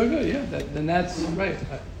saying. Good, yeah. Then that's right.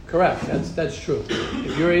 Correct. That's true.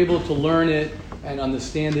 If you're able to learn it and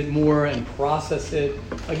understand it more and process it,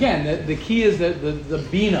 again, the key is that the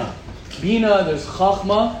bina. Bina, there's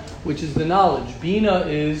chachma, which is the knowledge. Bina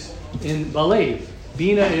is in balev.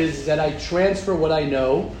 Bina is that I transfer what I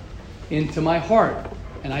know into my heart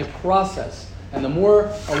and I process. And a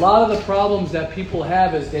lot of the problems that people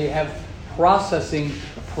have is they have processing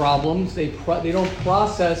problems. They don't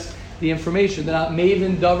process the information. They're not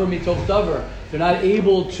maven davar mitoch davar. They're not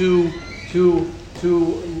able to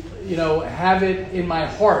have it in my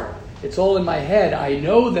heart. It's all in my head. I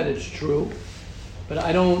know that it's true, but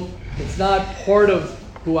it's not part of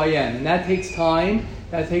who I am. And that takes time,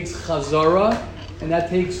 that takes chazara, and that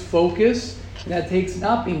takes focus, and that takes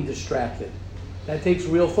not being distracted. That takes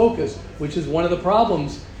real focus, which is one of the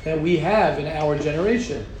problems that we have in our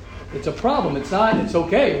generation. It's a problem. It's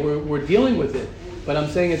okay. We're dealing with it. But I'm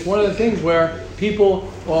saying it's one of the things where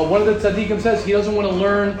one of the tzaddikim says he doesn't want to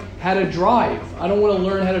learn how to drive. I don't want to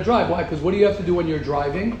learn how to drive. Why? Because what do you have to do when you're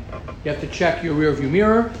driving? You have to check your rear view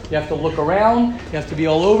mirror. You have to look around. You have to be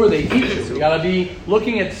all over. They teach you. You got to be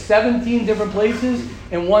looking at 17 different places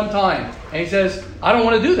in one time. And he says, I don't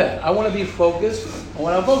want to do that. I want to be focused. I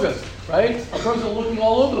want to focus, right? A person looking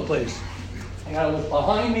all over the place. I got to look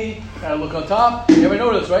behind me. I got to look on top. You ever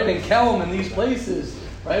notice, right? In Kelm, in these places,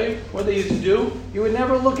 right? What they used to do, you would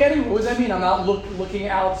never look anywhere. What does that mean? I'm not looking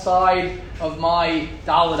outside of my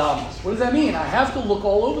Dalet Amos. What does that mean? I have to look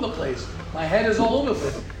all over the place. My head is all over the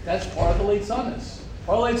place. That's part of the late Sunnis.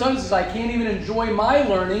 Part of the late Sunnis is I can't even enjoy my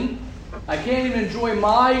learning. I can't even enjoy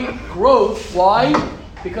my growth. Why?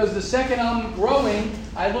 Because the second I'm growing,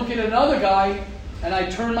 I look at another guy and I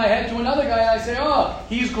turn my head to another guy and I say, oh,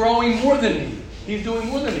 he's growing more than me. he's doing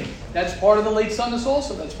more than me. That's part of the late sunness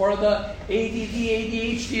also. That's part of the ADD,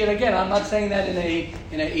 ADHD. And again, I'm not saying that in a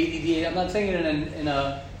ADD. I'm not saying it in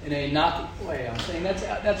a knock way. I'm saying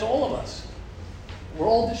that's all of us. We're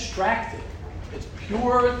all distracted. It's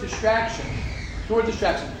pure distraction. Pure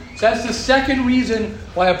distraction. So that's the second reason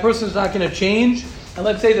why a person is not going to change. And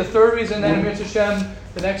let's say the third reason, then Mir Hashem,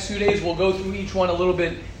 the next few days we'll go through each one a little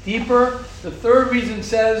bit deeper. The third reason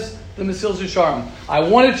says the Mesilas Yesharim. I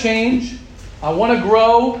want to change. I want to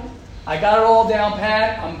grow. I got it all down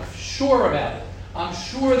pat. I'm sure about it. I'm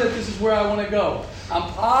sure that this is where I want to go. I'm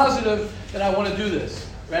positive that I want to do this.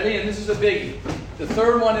 Ready? And this is a biggie. The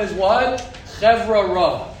third one is what? Chevra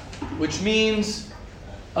Ra, which means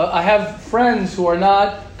I have friends who are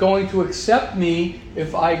not going to accept me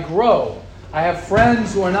if I grow. I have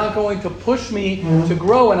friends who are not going to push me to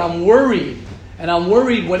grow, and I'm worried. And I'm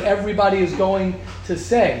worried what everybody is going to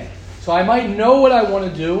say. So I might know what I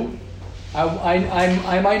want to do.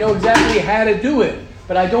 I might know exactly how to do it,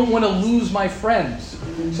 but I don't want to lose my friends.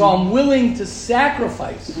 So I'm willing to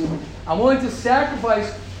sacrifice. I'm willing to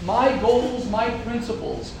sacrifice my goals, my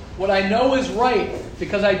principles, what I know is right,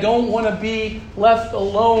 because I don't want to be left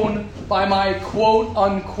alone by my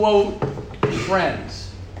quote-unquote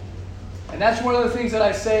friends. And that's one of the things that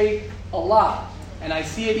I say a lot, and I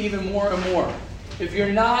see it even more and more. If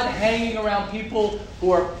you're not hanging around people who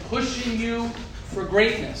are pushing you for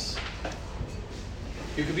greatness,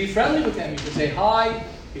 you could be friendly with them. You could say hi.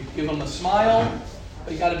 You could give them a smile.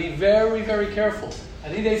 But you got to be very, very careful. I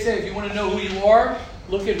think they say if you want to know who you are,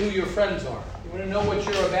 look at who your friends are. You want to know what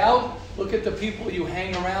you're about, look at the people you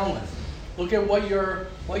hang around with. Look at what your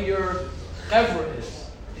chevra is.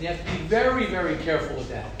 And you have to be very, very careful with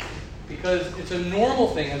that. Because it's a normal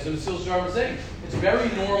thing, as the Mesilas Yesharim is saying. It's very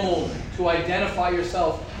normal to identify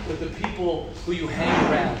yourself with the people who you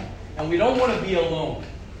hang around. And we don't want to be alone.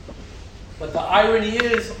 But the irony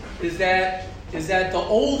is that the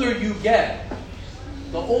older you get,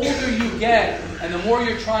 and the more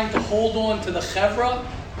you're trying to hold on to the chevra,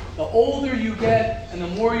 the older you get, and the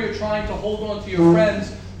more you're trying to hold on to your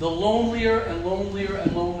friends, the lonelier and lonelier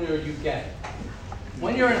and lonelier you get.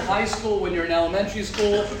 When you're in high school, when you're in elementary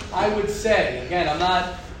school, I would say, again,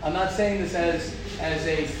 I'm not saying this as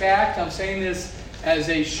a fact, I'm saying this as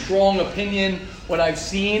a strong opinion, what I've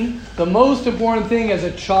seen. The most important thing as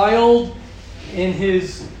a child in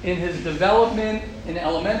his development, in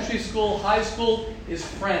elementary school, high school, is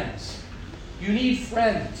friends. You need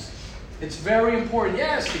friends. It's very important.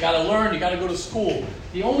 Yes, you got to learn, you got to go to school.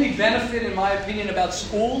 The only benefit, in my opinion, about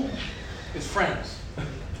school is friends.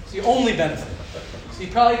 It's the only benefit.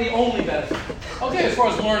 It's probably the only benefit. Okay, as far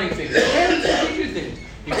as learning things. Parents teach you things.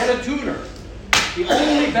 You get a tutor. The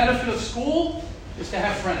only benefit of school is to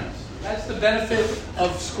have friends. That's the benefit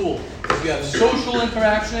of school. If you have social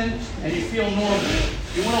interaction and you feel normal.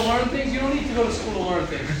 You want to learn things, you don't need to go to school to learn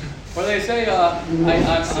things. Or they say,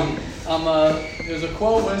 there's a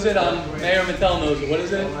quote, what is it? Mayor Mattel knows it. What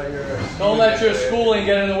is it? Don't let your schooling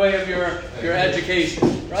get in the way of your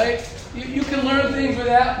education, right? You can learn things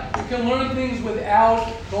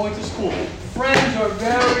without going to school. Friends are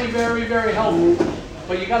very, very, very helpful.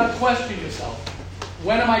 But you got to question yourself.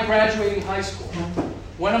 When am I graduating high school?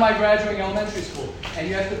 When am I graduating elementary school? And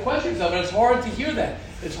you have to question yourself, and it's hard to hear that.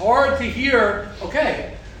 It's hard to hear,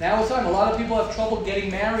 okay, now it's time. A lot of people have trouble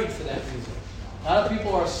getting married for that reason. A lot of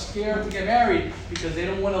people are scared to get married because they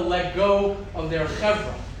don't want to let go of their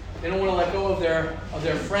chevra. They don't want to let go of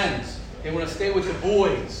their friends. They want to stay with the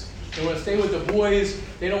boys. They want to stay with the boys.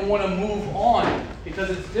 They don't want to move on because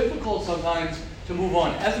it's difficult sometimes to move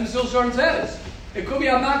on. As the Mesilas Yesharim says, it could be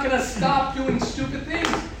I'm not going to stop doing stupid things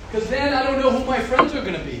because then I don't know who my friends are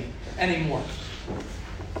going to be anymore.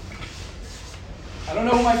 I don't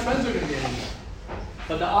know who my friends are going to be anymore.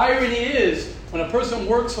 But the irony is when a person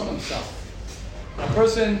works on himself, when a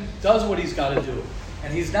person does what he's got to do,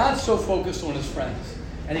 and he's not so focused on his friends,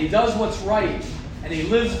 and he does what's right, and he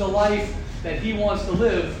lives the life that he wants to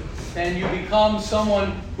live, then you become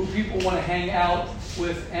someone who people want to hang out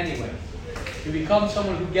with anyway. You become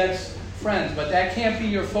someone who gets friends, but that can't be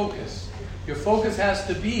your focus. Your focus has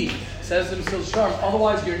to be, says the Mesilas Yesharim,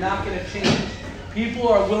 otherwise you're not going to change. People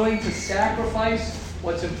are willing to sacrifice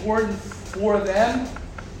what's important for them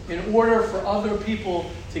in order for other people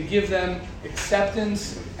to give them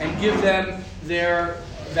acceptance and give them their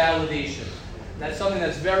validation. That's something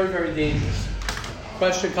that's very, very dangerous.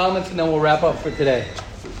 Question, comments, and then we'll wrap up for today.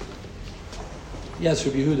 Yes,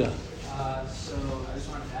 Rabbi Yehuda. So I just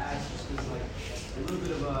wanted to ask, just because like a little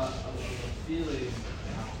bit of a feeling,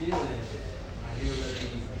 when I hear Rabbi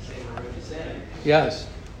say what Rabbi said. Yes.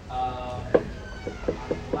 On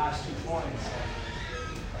the last 2 points,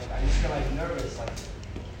 like I just feel like nervous.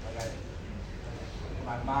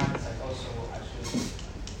 mind, it's like, oh, so I should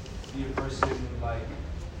be a person like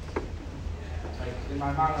in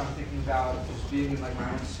my mind, I'm thinking about just being in like my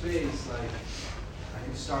own space. Like I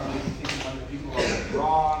can start maybe thinking other people are like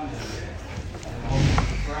wrong, and hoping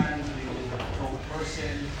for friends, being a controlled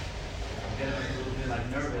person, getting a little bit like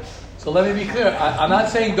nervous. So let me be clear. I'm not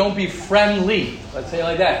saying don't be friendly. Let's say it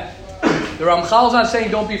like that. The Ramchal is not saying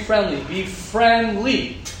don't be friendly. Be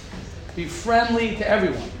friendly. Be friendly to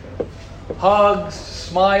everyone. Hugs,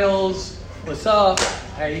 smiles, what's up,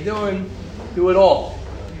 how you doing? Do it all.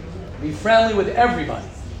 Be friendly with everybody.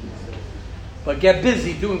 But get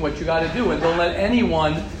busy doing what you got to do, and don't let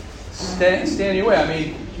anyone stand in your way. I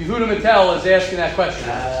mean, Yehuda Mattel is asking that question.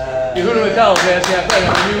 Yehuda Mattel is asking that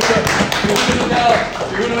question.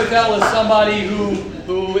 Yehuda Mattel is somebody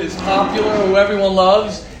who is popular, who everyone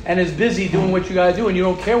loves, and is busy doing what you got to do, and you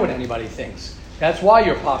don't care what anybody thinks. That's why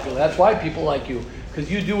you're popular. That's why people like you, because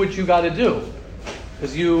you do what you got to do.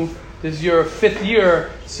 Because this is your 5th year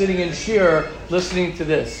sitting in Shir, listening to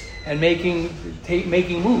this and making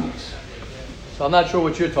moves. So I'm not sure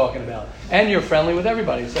what you're talking about. And you're friendly with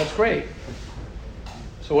everybody, so that's great.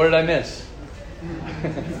 So what did I miss?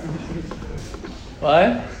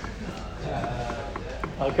 What?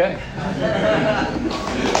 Okay.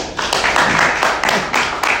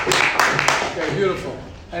 Okay, beautiful.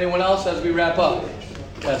 Anyone else as we wrap up?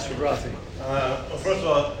 Yes, Rafi. Well, first of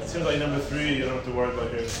all, it seems like number 3, you don't have to worry about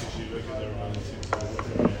hearing the yeshiva because everyone seems to be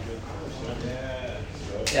working very good.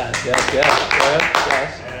 Yes.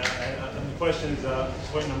 And the question is,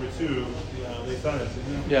 point number 2, leitanis,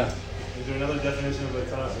 isn't it? Yeah. Is there another definition of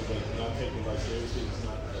leitanis? Like not taking life seriously? It's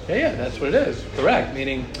not. Yeah, that's what it is. Correct.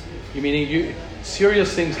 Meaning you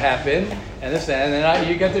serious things happen, and then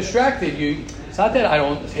you get distracted. It's not that I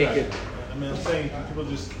don't take it. I mean, I'm saying people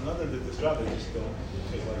just not that they're distracted, they just don't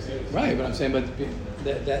take life seriously. Right, but I'm saying,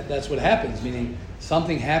 that's what happens. Meaning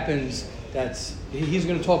something happens. He's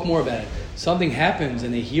going to talk more about it. Something happens,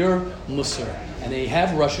 and they hear Musar, and they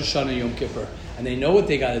have Rosh Hashanah Yom Kippur, and they know what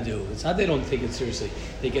they got to do. It's not they don't take it seriously.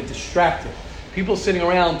 They get distracted. People sitting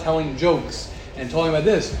around telling jokes and talking about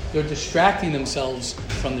this, they're distracting themselves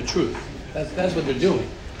from the truth. That's what they're doing.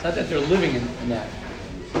 It's not that they're living in that.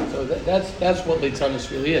 So that's what Leitanis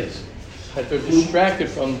really is. That they're distracted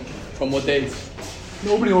from what they.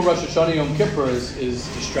 Nobody on Rosh Hashanah Yom Kippur is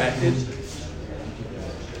distracted.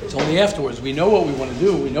 It's only afterwards. We know what we want to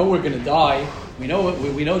do. We know we're going to die. We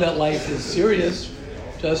know that life is serious.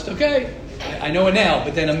 Just okay. I know it now.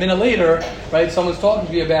 But then a minute later, right? Someone's talking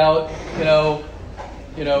to me about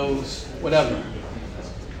whatever.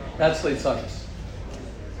 That's Leitanis.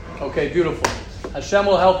 Okay, beautiful. Hashem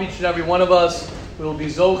will help each and every one of us. We will be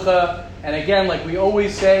zocha. And again, like we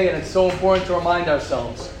always say, and it's so important to remind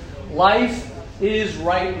ourselves, life is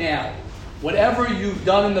right now. Whatever you've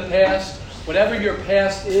done in the past, whatever your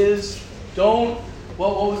past is, don't.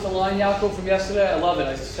 What was the line, Yaakov, from yesterday? I love it.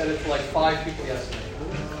 I said it to like 5 people yesterday.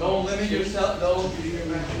 Don't limit yourself. Don't use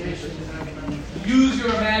your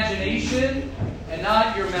imagination and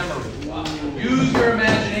not your memory. Use your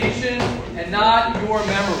imagination and not your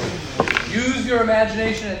memory. Use your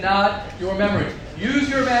imagination and not your memory. Use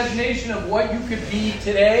your imagination of what you could be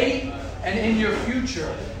today and in your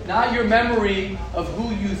future, not your memory of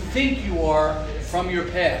who you think you are from your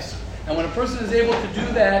past. And when a person is able to do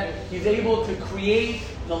that, he's able to create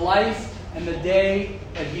the life and the day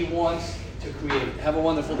that he wants to create. Have a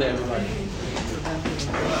wonderful day, everybody.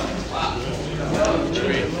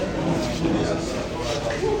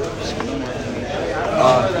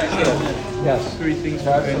 Yes. 3 things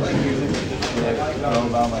happen to you that you know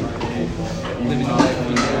about, like living life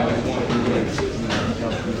when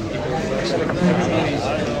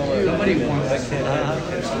nobody wants to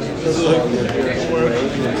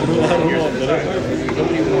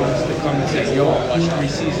come and say, yo, I watched 3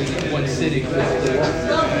 seasons in one sitting. They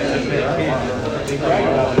brag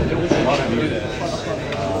about it. They wish a lot of do that.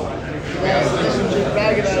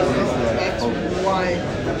 Brag about it. That's why.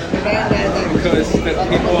 Because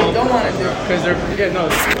people don't want to do it. Because they're,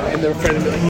 and they're afraid of it.